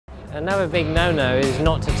Another big no-no is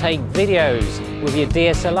not to take videos with your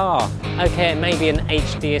DSLR. Okay, it may be an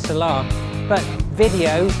HDSLR, but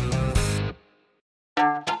video.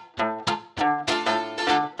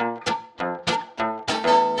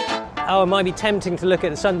 Oh, it might be tempting to look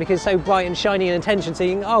at the sun because it's so bright and shiny and attention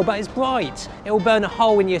seeking. Oh, but it's bright. It will burn a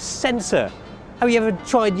hole in your sensor. Have you ever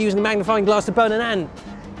tried using a magnifying glass to burn an ant?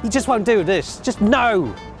 You just won't do this. Just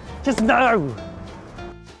no. Just no.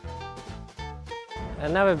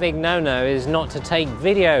 Another big no-no is not to take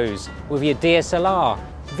videos with your DSLR.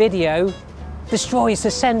 Video destroys the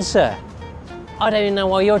sensor. I don't even know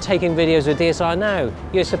why you're taking videos with DSLR now.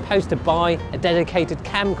 You're supposed to buy a dedicated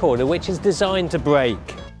camcorder which is designed to break.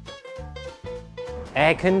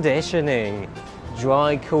 Air conditioning,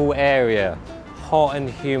 dry, cool area, hot and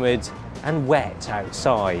humid and wet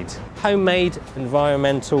outside. Homemade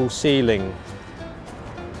environmental ceiling.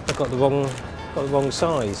 I've got the wrong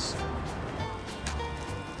size.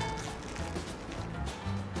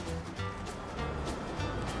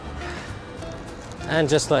 And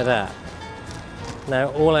just like that.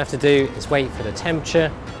 Now all I have to do is wait for the temperature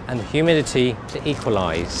and the humidity to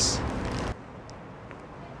equalise.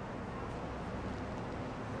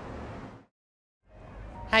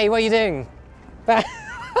 Hey, what are you doing?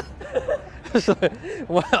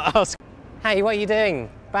 Hey, what are you doing?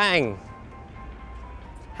 Bang!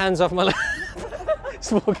 Hands off my lap.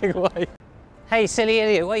 It's walking away. Hey, silly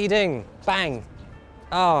idiot, what are you doing? Bang!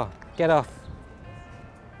 Oh, get off.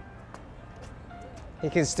 He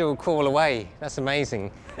can still crawl away. That's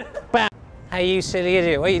amazing. Bang! Hey, you silly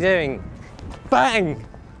idiot, what are you doing? Bang!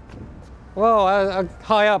 Whoa, a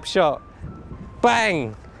high up shot.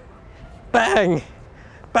 Bang! Bang!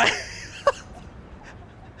 Bang!